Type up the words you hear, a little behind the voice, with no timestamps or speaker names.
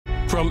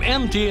From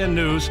MTN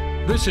News,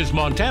 this is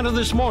Montana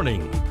This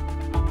Morning.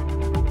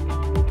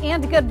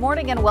 And good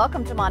morning and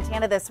welcome to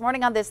Montana This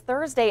Morning on this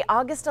Thursday,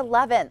 August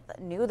 11th.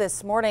 New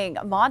this morning,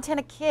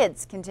 Montana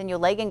kids continue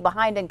lagging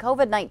behind in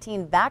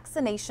COVID-19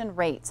 vaccination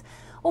rates.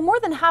 Well, more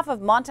than half of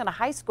Montana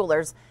high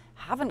schoolers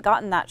haven't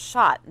gotten that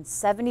shot, and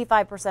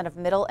 75% of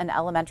middle and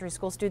elementary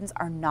school students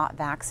are not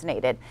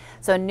vaccinated.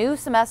 So a new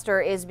semester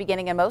is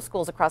beginning, and most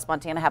schools across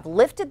Montana have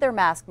lifted their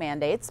mask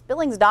mandates.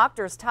 Billings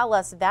doctors tell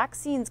us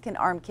vaccines can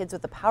arm kids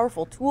with a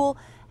powerful tool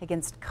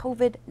against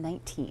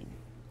COVID-19.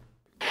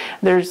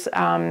 There's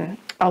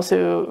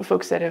also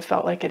folks that have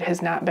felt like it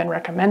has not been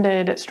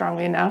recommended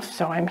strongly enough.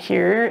 So I'm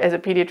here as a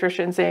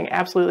pediatrician saying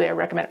absolutely I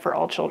recommend it for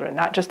all children,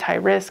 not just high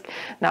risk,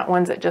 not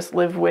ones that just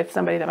live with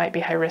somebody that might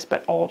be high risk,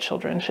 but all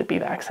children should be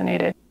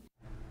vaccinated.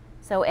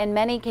 So in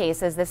many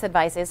cases, this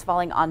advice is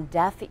falling on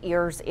deaf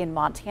ears in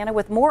Montana.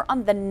 With more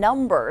on the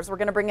numbers, we're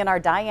going to bring in our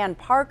Diane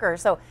Parker.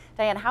 So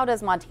Diane, how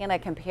does Montana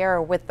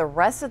compare with the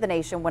rest of the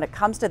nation when it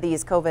comes to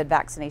these COVID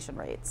vaccination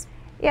rates?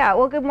 Yeah,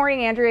 well, good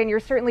morning, Andrea, and you're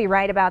certainly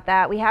right about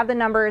that. We have the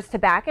numbers to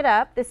back it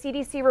up. The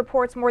CDC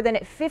reports more than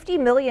 50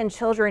 million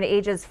children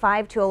ages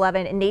 5 to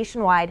 11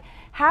 nationwide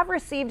have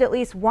received at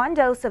least one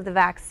dose of the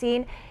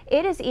vaccine.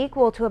 It is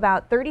equal to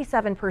about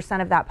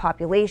 37% of that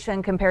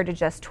population compared to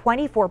just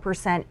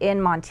 24%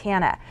 in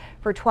Montana.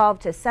 For 12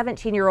 to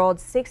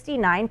 17-year-olds,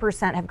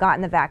 69% have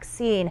gotten the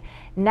vaccine.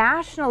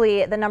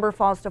 Nationally, the number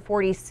falls to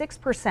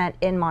 46%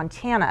 in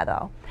Montana,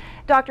 though.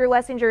 Dr.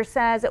 Lessinger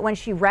says that when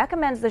she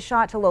recommends the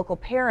shot to local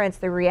parents,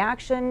 the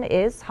reaction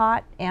is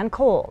hot and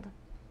cold.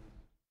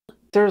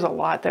 There's a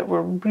lot that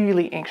we're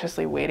really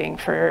anxiously waiting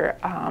for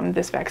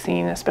this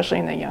vaccine, especially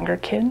in the younger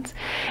kids.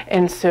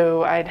 And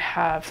so I'd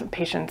have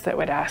patients that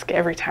would ask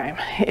every time,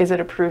 is it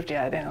approved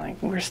yet? And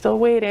like, we're still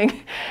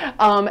waiting.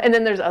 And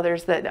then there's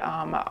others that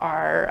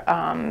are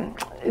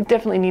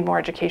definitely need more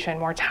education,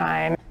 more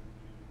time.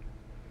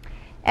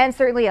 And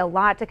certainly a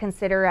lot to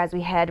consider as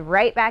we head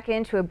right back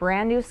into a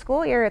brand new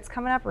school year. It's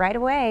coming up right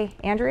away.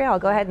 Andrea, I'll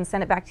go ahead and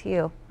send it back to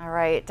you. All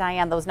right,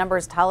 Diane, those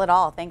numbers tell it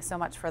all. Thanks so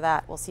much for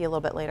that. We'll see you a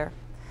little bit later.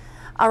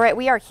 All right,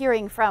 we are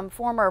hearing from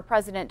former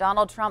President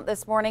Donald Trump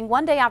this morning,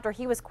 one day after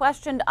he was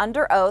questioned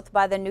under oath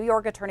by the New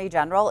York Attorney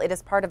General. It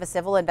is part of a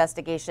civil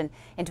investigation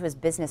into his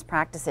business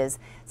practices.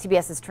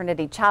 CBS's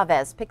Trinity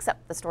Chavez picks up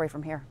the story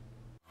from here.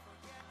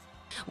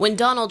 When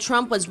Donald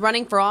Trump was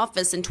running for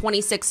office in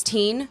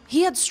 2016,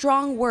 he had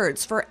strong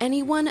words for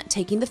anyone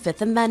taking the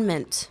Fifth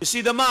Amendment. You see,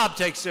 the mob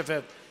takes the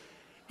Fifth.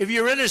 If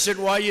you're innocent,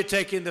 why are you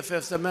taking the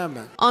Fifth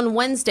Amendment? On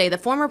Wednesday, the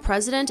former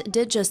president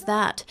did just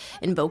that,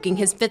 invoking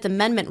his Fifth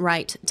Amendment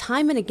right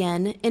time and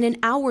again in an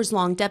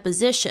hours-long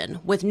deposition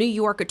with New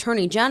York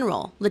Attorney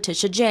General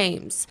Letitia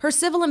James. Her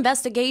civil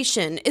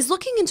investigation is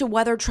looking into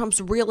whether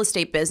Trump's real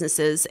estate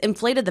businesses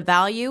inflated the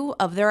value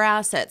of their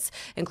assets,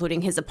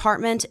 including his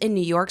apartment in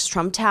New York's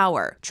Trump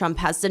Tower. Trump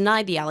has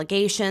denied the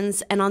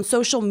allegations and on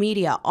social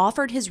media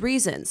offered his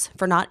reasons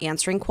for not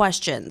answering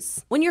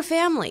questions. When your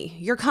family,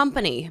 your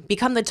company,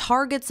 become the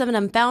target of an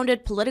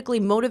unfounded, politically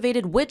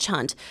motivated witch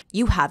hunt,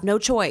 you have no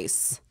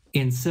choice.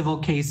 In civil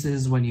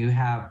cases, when you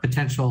have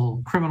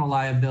potential criminal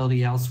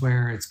liability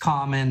elsewhere, it's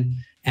common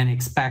and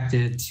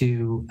expected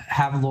to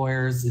have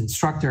lawyers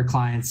instruct their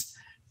clients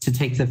to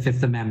take the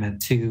Fifth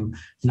Amendment, to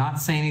not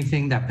say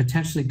anything that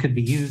potentially could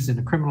be used in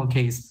a criminal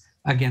case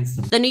against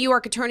them. The New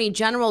York Attorney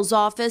General's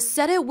office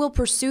said it will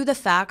pursue the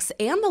facts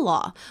and the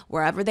law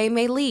wherever they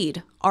may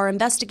lead. Our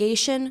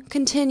investigation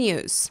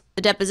continues.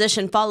 The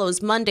deposition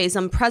follows Monday's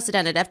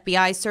unprecedented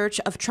FBI search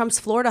of Trump's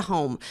Florida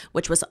home,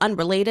 which was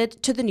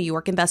unrelated to the New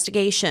York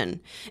investigation.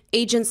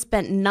 Agents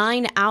spent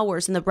 9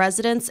 hours in the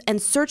residence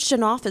and searched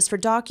an office for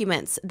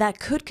documents that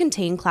could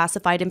contain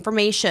classified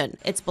information.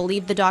 It's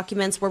believed the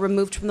documents were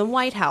removed from the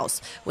White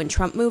House when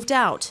Trump moved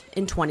out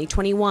in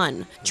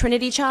 2021.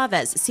 Trinity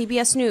Chavez,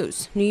 CBS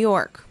News, New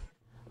York.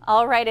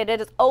 All right, it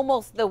is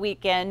almost the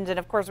weekend, and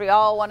of course we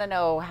all want to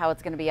know how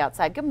it's going to be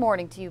outside. Good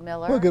morning to you,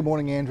 Miller. Well, good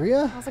morning,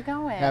 Andrea. How's it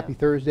going? Happy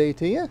Thursday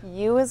to you.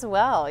 You as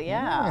well,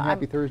 yeah. And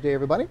happy Thursday,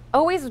 everybody.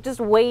 Always just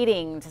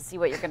waiting to see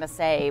what you're going to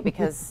say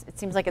because it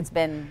seems like it's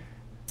been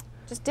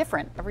just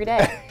different every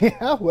day.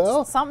 Yeah,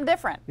 well. Something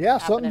different. Yeah,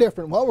 something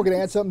different. Well, we're going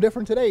to add something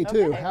different today,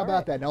 too. Okay, how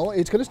about that? No,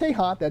 it's going to stay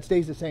hot. That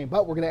stays the same,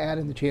 but we're going to add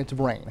in the chance of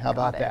rain. How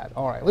about that?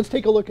 All right, let's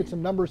take a look at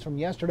some numbers from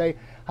yesterday.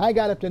 High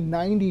got up to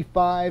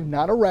 95,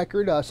 not a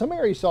record. Some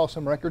areas saw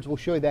some records. We'll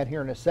show you that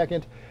here in a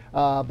second.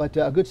 But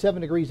a good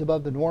 7 degrees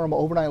above the norm.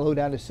 Overnight low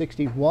down to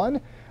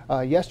 61.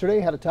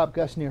 Yesterday had a top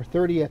gust near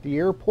 30 at the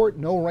airport.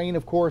 No rain,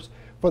 of course.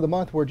 For the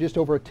month, we're just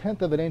over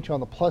 1/10 of an inch on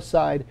the plus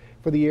side.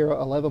 For the year,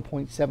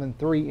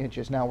 11.73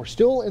 inches. Now, we're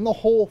still in the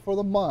hole for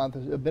the month.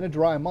 It's been a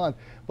dry month,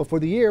 but for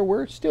the year,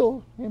 we're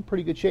still in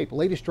pretty good shape. The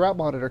latest drought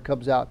monitor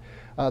comes out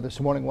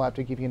this morning. We'll have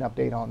to give you an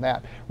update on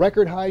that.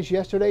 Record highs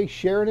yesterday,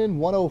 Sheridan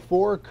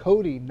 104,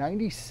 Cody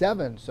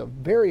 97, so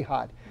very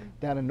hot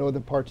down in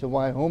northern parts of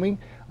Wyoming.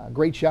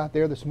 Great shot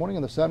there this morning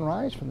on the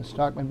sunrise from the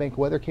Stockman Bank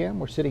weather cam.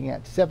 We're sitting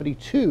at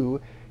 72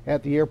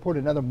 at the airport.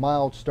 Another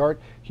mild start.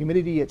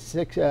 Humidity at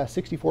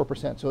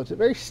 64%, so it's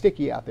very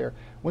sticky out there.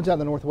 Winds out in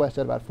the northwest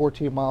at about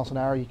 14 miles an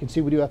hour. You can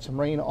see we do have some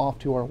rain off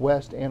to our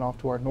west and off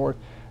to our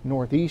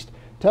northeast.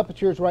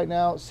 Temperatures right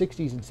now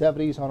 60s and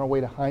 70s, on our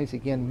way to highs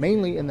again,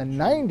 mainly in the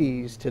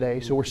 90s today.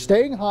 So we're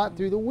staying hot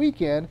through the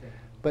weekend,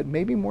 but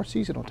maybe more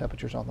seasonal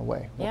temperatures on the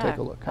way. We'll take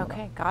a look.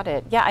 Okay, got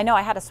it. Yeah, I know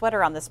I had a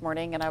sweater on this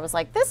morning and I was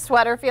like, this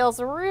sweater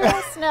feels real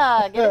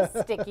snug. It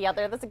is sticky out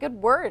there. That's a good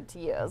word to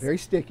use. Very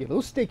sticky, a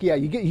little sticky. Yeah,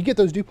 you get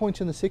those dew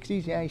points in the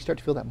 60s. Yeah, you start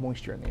to feel that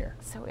moisture in the air.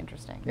 So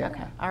interesting. Yeah.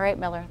 Okay. All right,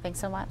 Miller. Thanks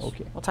so much.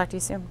 Okay. We'll talk to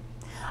you soon.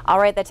 All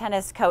right, the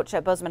tennis coach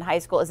at Bozeman High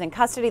School is in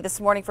custody this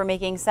morning for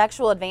making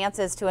sexual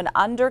advances to an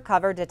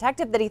undercover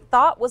detective that he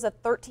thought was a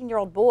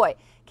 13-year-old boy.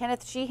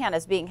 Kenneth Sheehan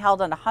is being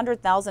held on a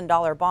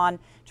 $100,000 bond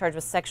charged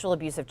with sexual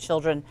abuse of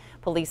children.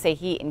 Police say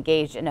he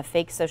engaged in a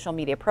fake social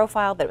media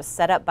profile that was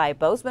set up by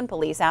Bozeman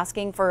police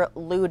asking for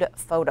lewd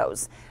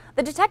photos.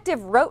 The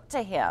detective wrote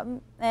to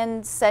him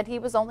and said he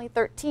was only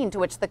 13, to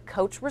which the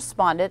coach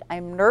responded,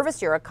 "I'm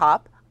nervous you're a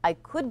cop. I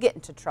could get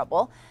into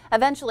trouble."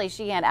 Eventually,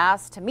 Sheehan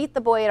asked to meet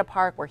the boy at a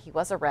park where he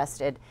was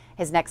arrested.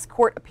 His next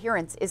court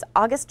appearance is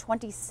August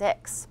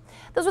 26.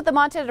 Those with the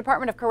Montana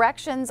Department of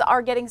Corrections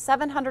are getting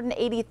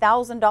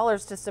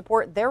 $780,000 to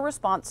support their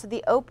response to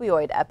the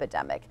opioid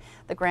epidemic.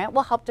 The grant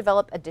will help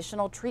develop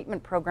additional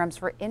treatment programs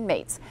for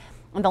inmates.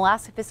 In the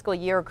last fiscal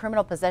year,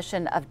 criminal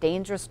possession of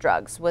dangerous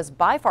drugs was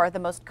by far the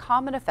most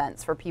common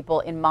offense for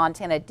people in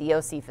Montana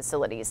DOC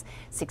facilities.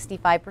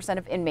 65%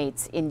 of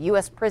inmates in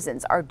U.S.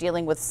 prisons are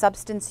dealing with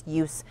substance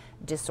use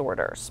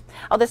disorders.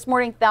 This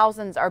morning,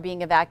 thousands are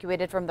being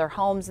evacuated from their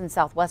homes in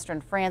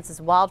southwestern France as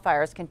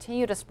wildfires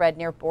continue to spread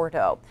near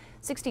Bordeaux.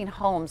 16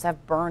 homes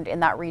have burned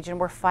in that region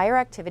where fire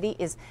activity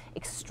is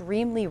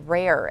extremely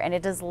rare, and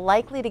it is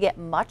likely to get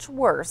much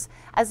worse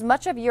as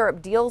much of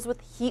Europe deals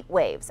with heat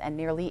waves, and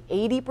nearly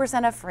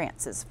 80% of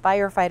France's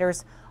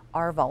firefighters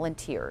are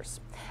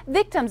volunteers.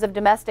 Victims of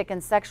domestic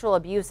and sexual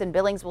abuse in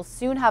Billings will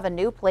soon have a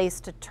new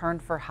place to turn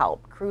for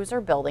help. Crews are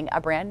building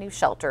a brand new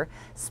shelter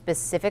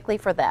specifically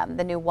for them.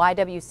 The new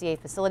YWCA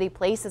facility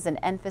places an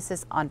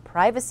emphasis on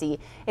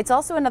privacy. It's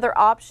also another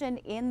option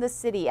in the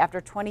city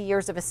after 20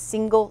 years of a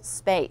single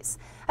space.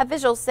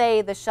 Officials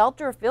say the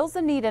shelter fills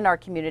a need in our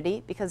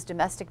community because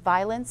domestic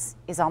violence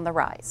is on the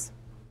rise.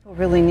 People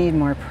really need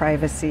more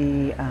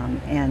privacy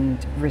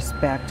and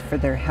respect for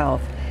their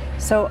health.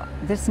 So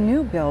this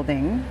new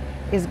building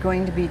is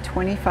going to be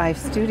 25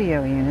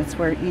 studio units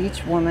where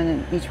each woman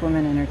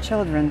and her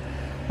children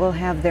will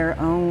have their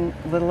own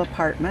little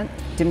apartment.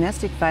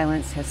 Domestic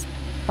violence has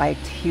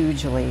spiked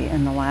hugely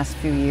in the last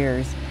few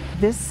years.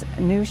 This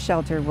new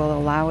shelter will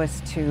allow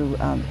us to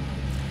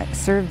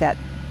serve that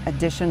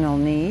additional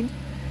need,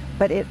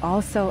 but it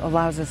also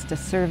allows us to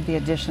serve the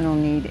additional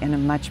need in a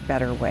much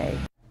better way.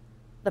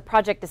 The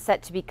project is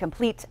set to be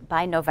complete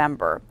by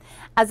November.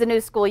 As the new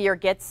school year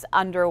gets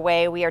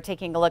underway, we are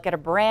taking a look at a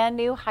brand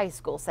new high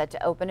school set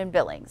to open in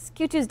Billings.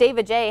 Q2's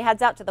David J.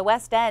 heads out to the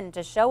West End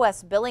to show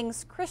us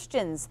Billings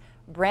Christian's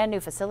brand new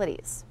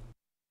facilities.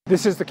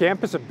 This is the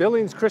campus of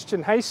Billings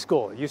Christian High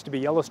School. It used to be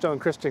Yellowstone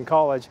Christian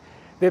College.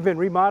 They've been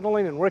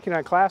remodeling and working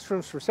on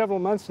classrooms for several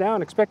months now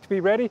and expect to be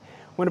ready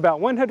when about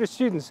 100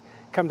 students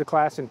come to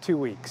class in 2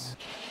 weeks.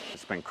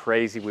 It's been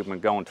crazy. We've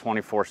been going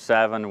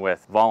 24/7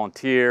 with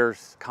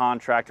volunteers,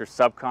 contractors,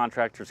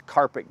 subcontractors,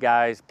 carpet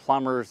guys,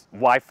 plumbers,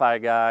 Wi-Fi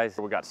guys.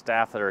 We've got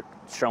staff that are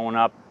showing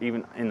up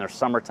even in their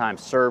summertime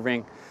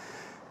serving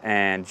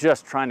and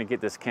just trying to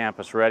get this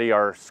campus ready.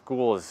 Our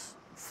school is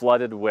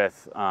flooded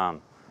with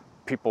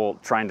people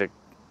trying to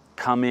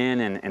come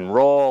in and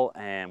enroll,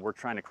 and we're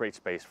trying to create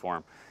space for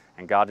them.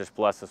 And God just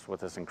blessed us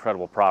with this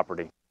incredible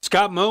property.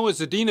 Scott Moe is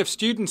the Dean of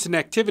Students and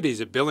Activities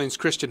at Billings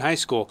Christian High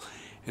School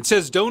and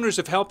says donors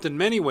have helped in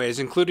many ways,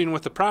 including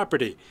with the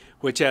property,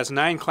 which has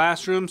 9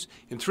 classrooms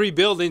in 3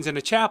 buildings and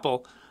a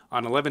chapel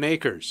on 11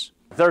 acres.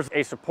 There's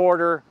a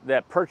supporter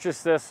that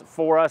purchased this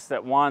for us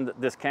that wanted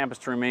this campus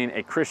to remain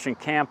a Christian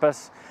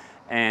campus,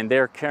 and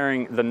they're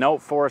carrying the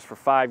note for us for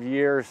 5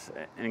 years,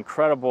 an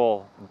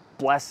incredible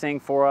blessing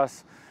for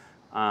us.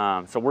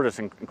 So we're just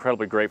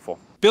incredibly grateful.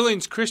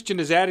 Billings Christian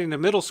is adding a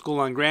middle school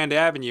on Grand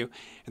Avenue,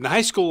 and the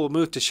high school will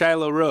move to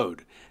Shiloh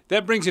Road.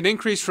 That brings an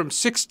increase from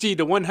 60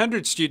 to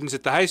 100 students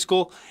at the high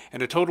school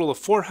and a total of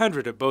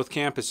 400 at both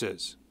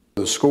campuses.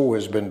 The school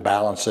has been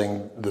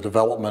balancing the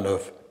development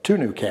of 2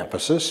 new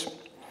campuses,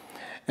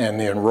 and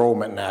the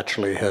enrollment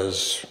naturally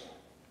has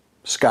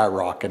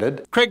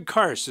skyrocketed. Craig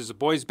Karst is a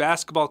boys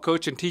basketball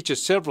coach and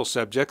teaches several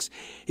subjects.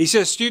 He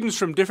says students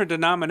from different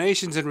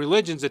denominations and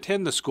religions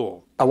attend the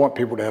school. I want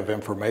people to have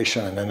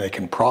information and then they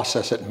can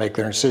process it and make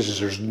their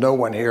decisions. There's no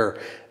one here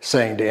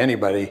saying to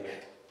anybody,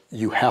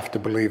 you have to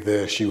believe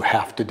this, you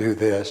have to do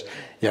this.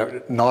 Yeah,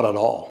 not at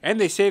all. And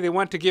they say they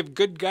want to give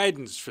good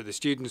guidance for the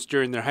students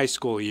during their high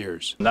school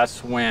years.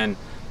 That's when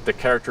the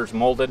character's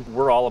molded.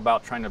 We're all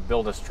about trying to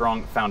build a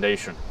strong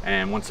foundation.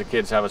 And once the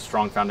kids have a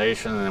strong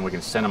foundation, then we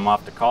can send them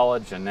off to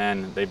college, and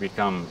then they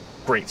become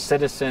great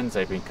citizens,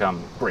 they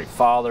become great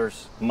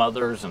fathers,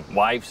 mothers, and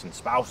wives and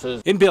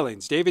spouses. In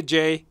Billings, David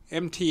J.,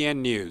 MTN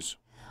News.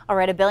 All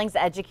right, a Billings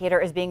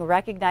educator is being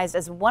recognized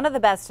as one of the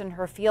best in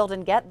her field,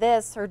 and get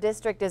this, her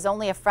district is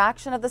only a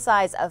fraction of the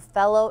size of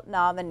fellow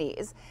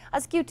nominees.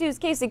 As Q2's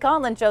Casey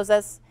Conlon shows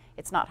us,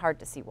 it's not hard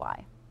to see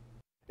why.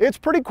 It's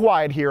pretty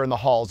quiet here in the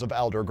halls of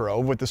Elder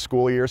Grove, with the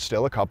school year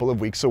still a couple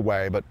of weeks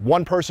away, but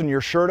one person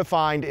you're sure to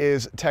find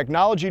is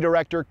Technology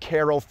Director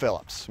Carol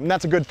Phillips. And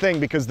that's a good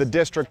thing because the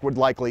district would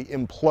likely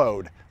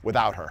implode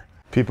without her.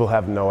 People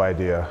have no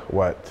idea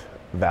what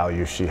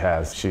value she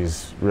has.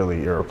 She's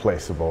really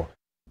irreplaceable.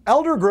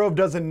 Elder Grove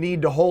doesn't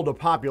need to hold a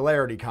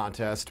popularity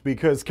contest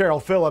because Carol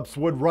Phillips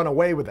would run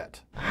away with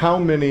it. How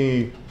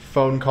many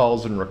phone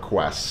calls and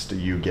requests do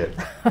you get?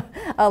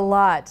 A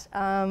lot.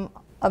 On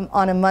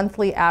a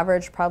monthly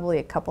average, probably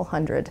a couple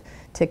hundred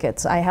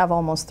tickets. I have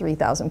almost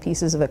 3,000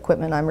 pieces of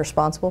equipment I'm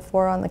responsible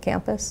for on the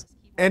campus.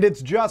 And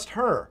it's just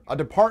her, a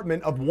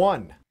department of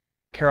one.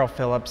 Carol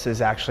Phillips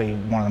is actually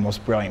one of the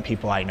most brilliant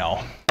people I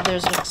know.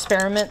 There's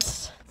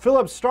experiments.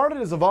 Phillips started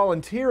as a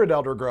volunteer at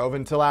Elder Grove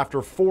until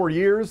after 4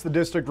 years, the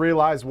district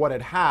realized what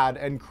it had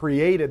and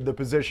created the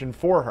position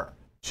for her.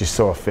 She's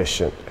so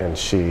efficient and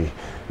she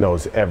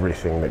knows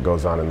everything that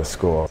goes on in the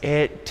school.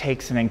 It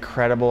takes an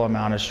incredible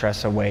amount of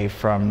stress away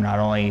from not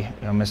only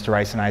Mr.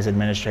 Rice and I's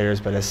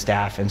administrators, but his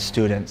staff and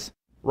students.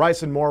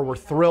 Rice and Moore were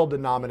thrilled to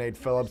nominate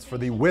Phillips for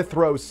the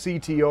Withrow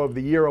CTO of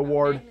the Year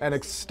award and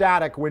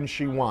ecstatic when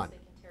she won.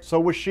 So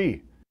was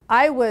she.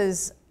 I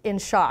was in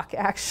shock,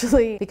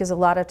 actually, because a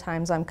lot of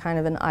times I'm kind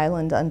of an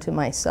island unto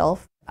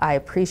myself. I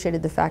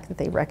appreciated the fact that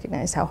they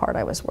recognized how hard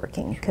I was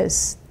working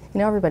because, you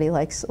know, everybody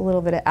likes a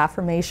little bit of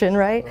affirmation,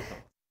 right?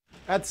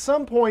 At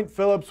some point,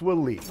 Phillips will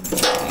leave.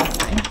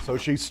 So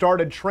she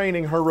started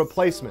training her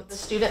replacements. The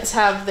students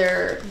have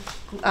their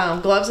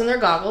gloves and their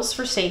goggles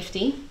for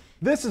safety.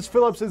 This is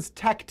Phillips's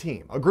tech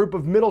team, a group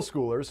of middle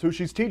schoolers who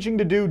she's teaching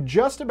to do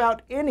just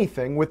about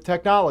anything with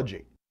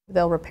technology.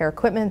 They'll repair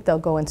equipment, they'll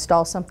go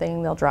install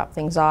something, they'll drop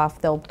things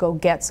off, they'll go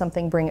get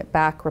something, bring it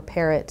back,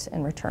 repair it,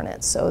 and return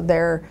it. So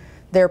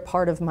they're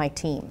part of my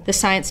team. The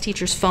science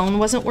teacher's phone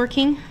wasn't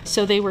working,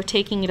 so they were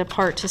taking it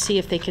apart to see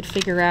if they could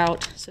figure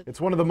out.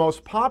 It's one of the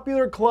most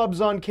popular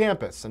clubs on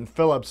campus and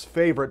Phillips'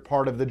 favorite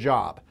part of the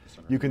job.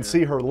 You can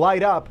see her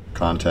light up.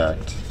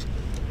 Contact.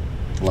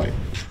 Light.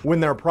 When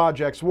their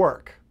projects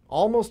work,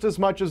 almost as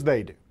much as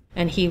they do.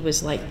 And he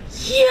was like,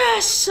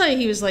 yes!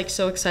 He was like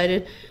so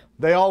excited.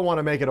 They all want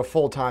to make it a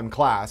full-time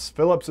class.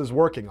 Phillips is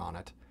working on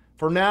it.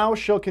 For now,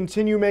 she'll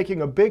continue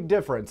making a big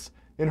difference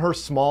in her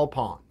small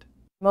pond.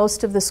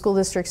 Most of the school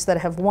districts that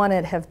have won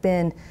it have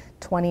been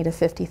 20 to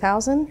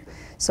 50,000.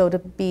 So to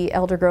be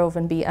Elder Grove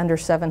and be under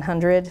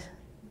 700,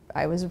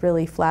 I was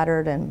really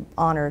flattered and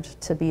honored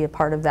to be a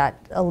part of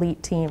that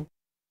elite team.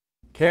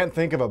 Can't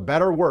think of a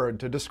better word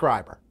to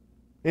describe her.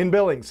 In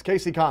Billings,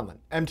 Casey Conlon,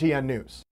 MTN News.